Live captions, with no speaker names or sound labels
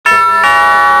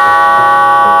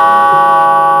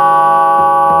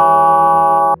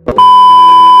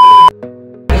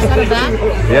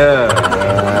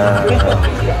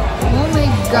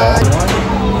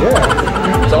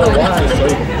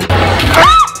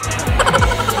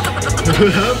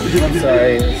I'm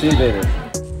sorry. See you later.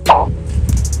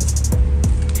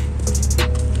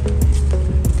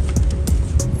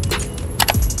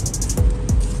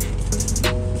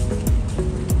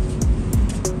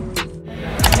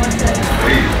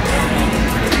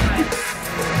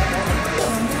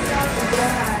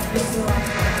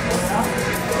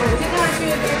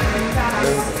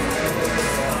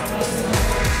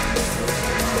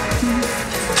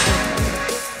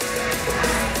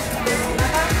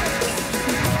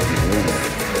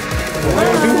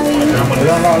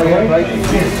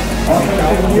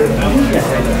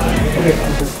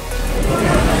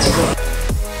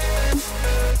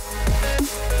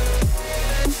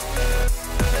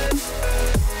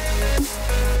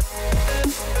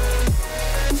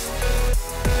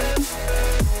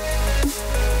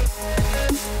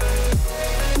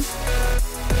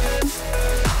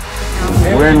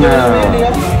 We're in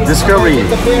Discovery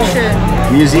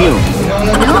Museum.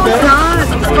 No, it's not.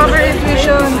 Discovery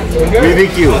Fusion.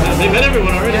 BBQ. They met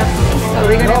everyone already. So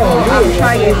we're gonna go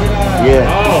try it. Yeah.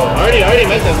 Oh, I already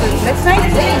met them. Let's try it.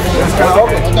 Let's go.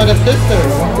 I got a sister.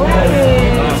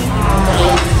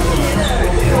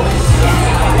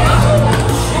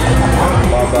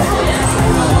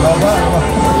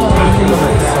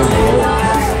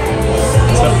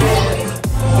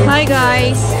 Hi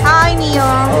guys. Hi Neo.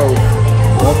 Oh,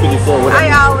 154. Hi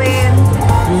Alwin.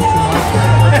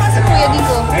 Si Kuya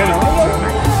dito.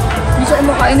 Gusto ko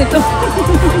makain ito.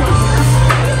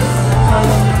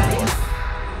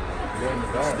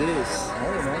 What's this?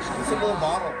 It's a little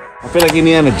bottle. I feel like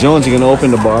Indiana Jones. You're gonna open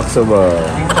the box of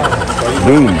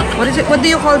Doom. What is it? What do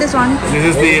you call this one?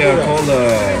 This is the called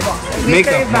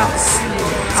makeup box.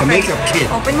 It's a makeup kit.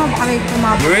 Open mo, baka may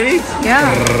tumabot. You ready? Yeah.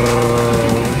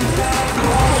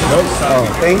 Oh,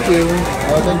 thank you.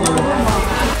 Oh, thank you.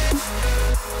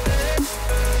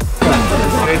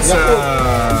 It's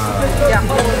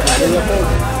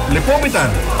Lipomitan.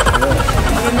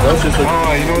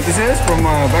 Oh, you know what this is? From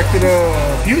Back to the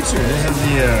Future. This is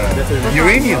the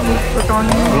uranium.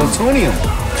 Plutonium.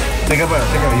 Take a bite.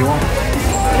 You want?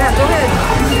 Yeah, go ahead.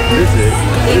 This is.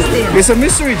 Taste it. It's a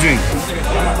mystery drink.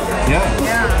 Yeah.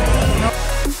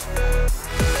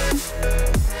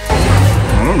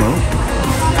 I don't know.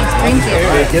 Drink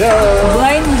it. Break it up.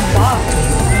 Blind box.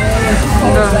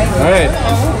 All right.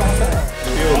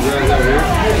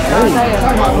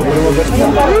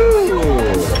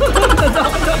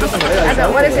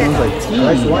 What is it? Like tea.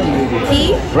 Rice wine vinegar.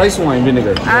 Tea? Rice wine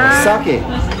vinegar. Sake.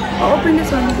 I'll open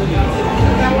this one.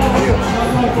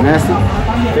 Nasty.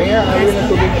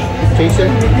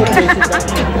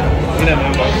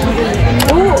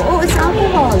 Oh, it's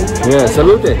alcohol. Yeah,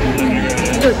 salute.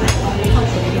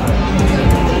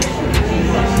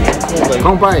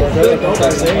 Compay.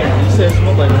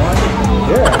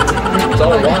 Yeah. It's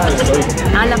all wine.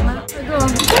 Alak na.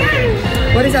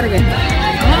 What is that again?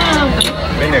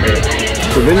 Vinegar.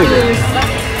 It's a vinegar.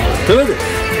 Salute.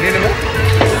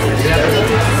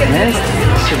 Nasty.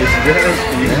 Shit is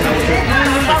nasty.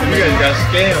 You guys got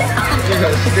scammed. You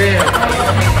got scammed.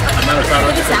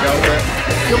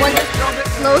 You want to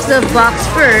close the box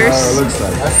first. It looks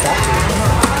like.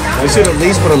 I should at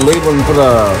least put a label and put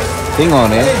a thing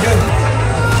on it.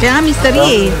 Kaya nga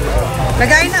mystery eh.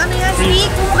 Lagay na ano yan,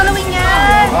 stick. Kung makalawin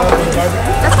yan.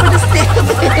 That's for the stick.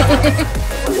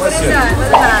 What is that? What is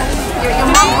that? Your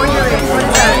mom ordered it. What is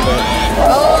that?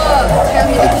 Oh, tell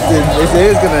me. It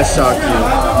is gonna shock you.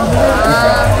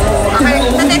 Okay.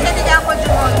 Natete niya ako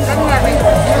dyan. Let me have it.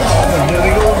 Here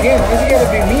we go again. This is gonna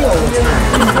be me all the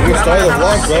time. You start the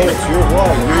vlog, bro. It's your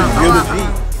vlog. You're the G.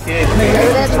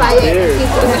 Let's try it. Keep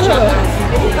it in the shop.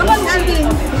 Come on, Alvin.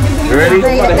 You ready?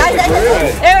 Wait.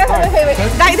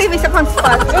 Guys, they missed upon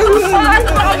spot.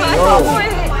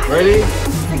 Ready?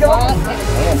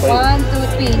 1, 2,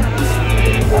 3.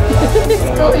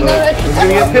 Going already. Give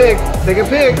me a pic. Take a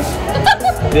pic.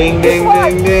 Ding, ding,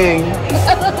 ding, ding. I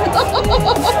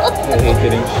hate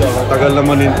getting shot. Tagal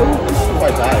naman nito.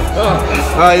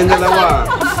 Yung dalawa.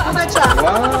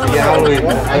 Wow. Yeah, wait.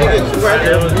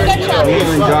 Me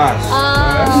and Josh.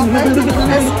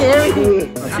 That's scary.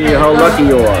 See how lucky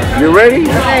you are. You ready?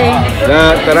 Okay.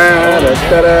 Da da da da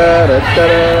da da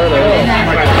da da.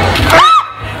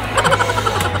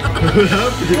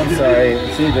 I'm sorry.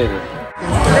 See you later.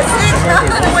 That's it.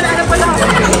 Wala na pala ako.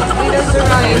 That's the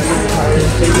rice.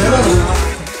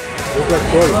 Look like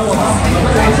toy.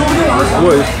 This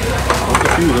wood. I'm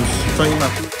confused. I'm trying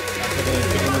not to.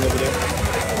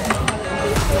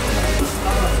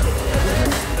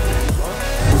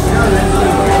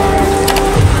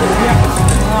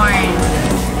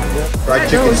 Fried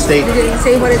chicken steak. Did you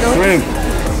say what it is? Shrimp.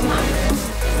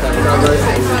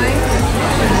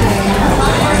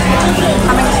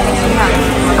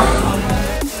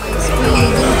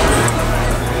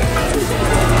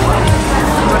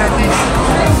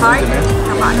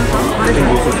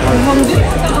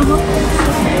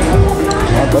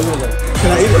 Can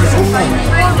I eat it?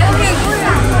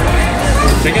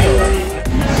 Chicken or what?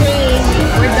 Okay,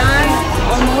 we're done.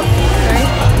 Almost, right?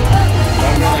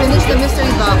 Finish the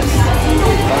mystery box. I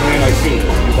mean, like, see,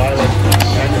 you buy like a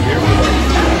of beer for like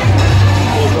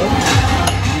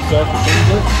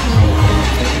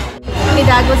Hey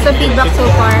Dad, what's the feedback so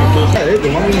far?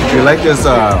 You like this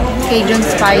Cajun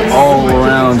spice. all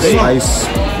around spice,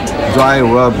 dry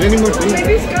rub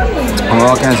on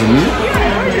all kinds of meat?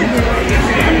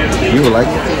 You will like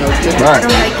it. I But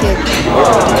don't like it.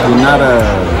 if you're not a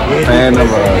fan of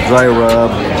a dry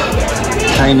rub,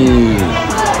 tiny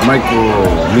micro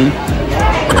meat,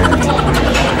 then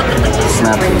it's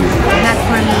not for you. Not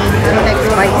for me. I don't like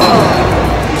spicy.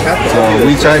 So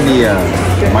we tried the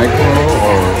micro,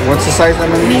 or what's the size?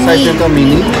 Mini. Size nito?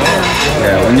 Mini?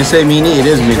 Yeah, when you say mini, it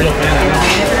is mini.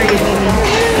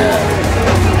 Yeah.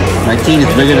 My teeth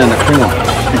is bigger than a corn.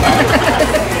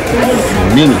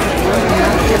 Mini.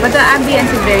 Yeah, but the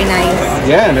ambience is very nice.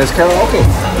 Yeah, and there's karaoke.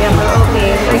 Yeah, but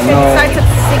okay. Like it starts at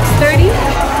 6:30.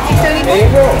 6:30. There you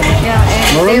go. Yeah,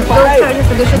 and Maroon those five. charges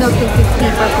additional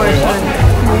 $2.50 per portion.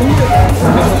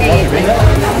 Okay.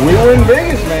 We were in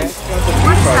Vegas, man.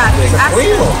 What's that?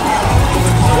 Quail.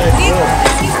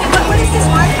 Excuse me, what is this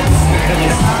one?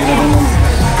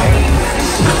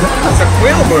 It's a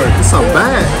quail bird. It's a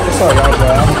bat. It's a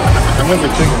bat.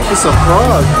 It's a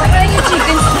frog. Yung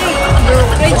chicken steak.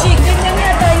 Fried chicken lang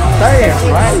yata yun. That's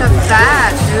right. It's a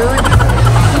bat, dude.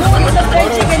 No, it's a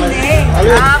fried chicken leg.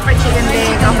 Ah, fried chicken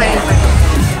leg. Okay.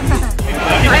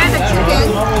 So ayan, the chicken.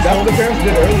 That's what the parents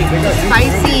did earlier. They got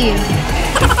Spicy.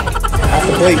 off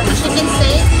the plate. Chicken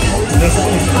steak.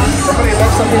 Somebody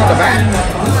left something on the back.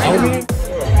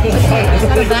 Is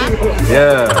that a bat?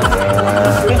 Yeah.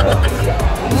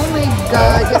 Oh my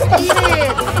god, just eat it.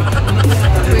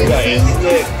 Crazy.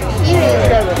 Eat it.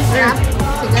 Yeah.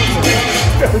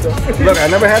 Look, I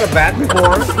never had a bat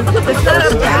before. It's not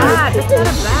a bat. It's not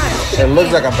a bat. It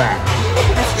looks like a bat.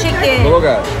 That's chicken. Look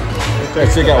at it.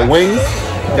 It's got wings,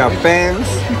 got fans.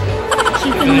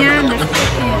 Chicken yan. That's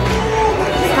chicken.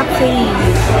 Stop saying.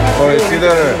 Or it's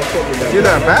either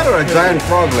a bat or a giant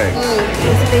frog leg. Oh,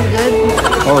 does it taste good?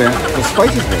 Oh yeah, the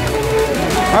spicy thing.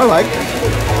 I like it.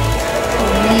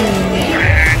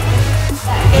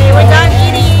 Okay, we're done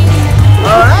eating.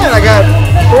 Alright, I got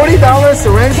 $40 to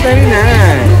rent 99.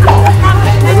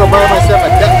 I'm gonna buy myself a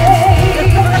duck.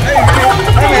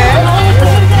 Hey man.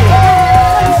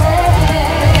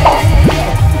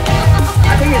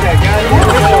 I think it's that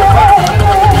guy.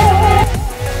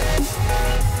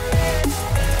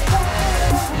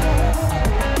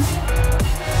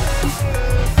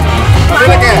 I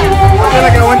feel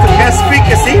like I went to Chesapeake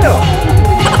Casino.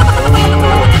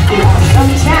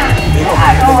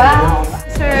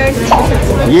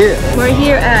 Yeah. We're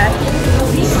here at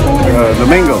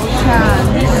Domingo.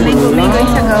 Domingo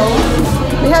weeks ago.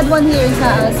 We had one here in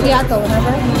Seattle,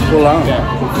 remember? Hold on. Yeah.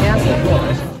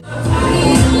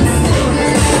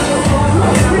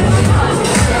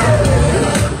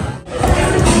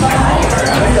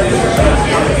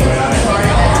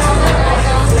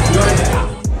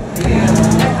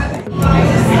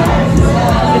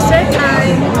 Dessert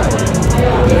time.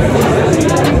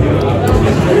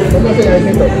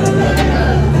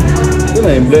 Ito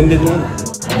na yung blended one.